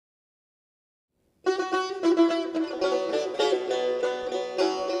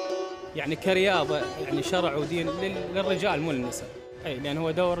يعني كرياضة، يعني شرع ودين للرجال مو للنساء. أي لأن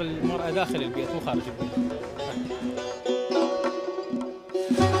هو دور المرأة داخل البيت مو خارج البيت.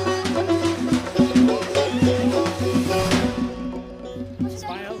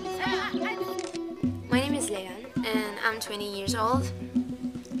 My name is Leyan and I'm 20 years old.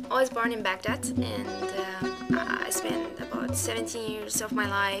 I was born in Baghdad and I spent about 17 years of my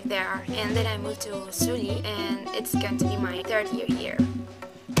life there, and then I moved to Sunni and it's going to be my third year here.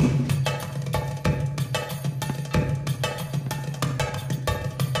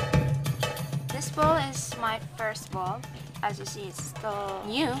 This ball is my first ball. As you see, it's still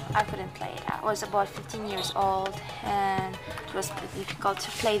new. I couldn't play it. I was about 15 years old and it was pretty difficult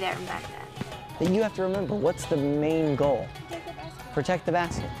to play there in Baghdad. Then you have to remember, what's the main goal? Protect the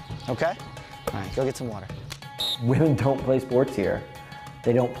basket. Okay? All right, go get some water. Women don't play sports here.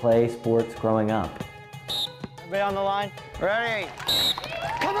 They don't play sports growing up. Everybody on the line? Ready?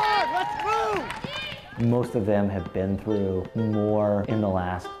 Come on, let's move! Most of them have been through more in the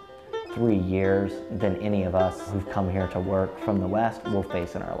last 3 years than any of us who've come here to work from the West will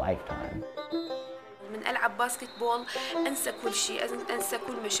face in our lifetime. من ألعب باسكت بول أنسى كل شيء، أنسى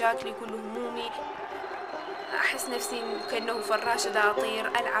كل مشاكلي كل همومي، أحس نفسي كأنه فراشة دا أطير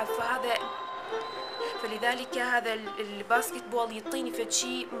ألعب. فلذلك هذا الباسكت بول يعطيني فد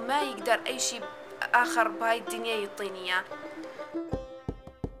شيء ما يقدر أي شيء آخر بهاي الدنيا يعطيني إياه.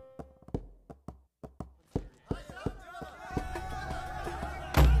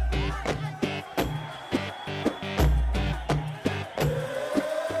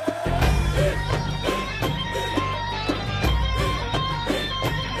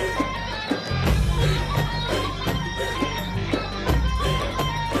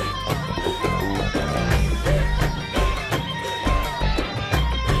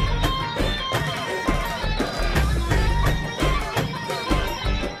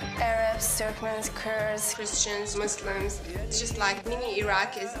 Turkmens, Kurds, Christians, Muslims. It's just like mini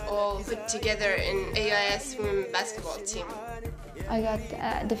Iraq is all put together in AIS women basketball team. I got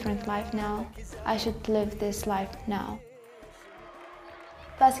a different life now. I should live this life now.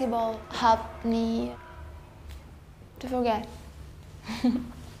 Basketball helped me to forget.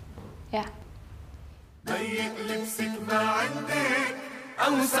 Yeah. ضيق لبسك ما عندك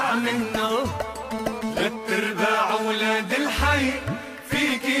أوسع منه، ثلاث أرباع أولاد الحي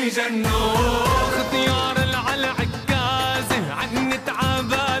فيكي جنون.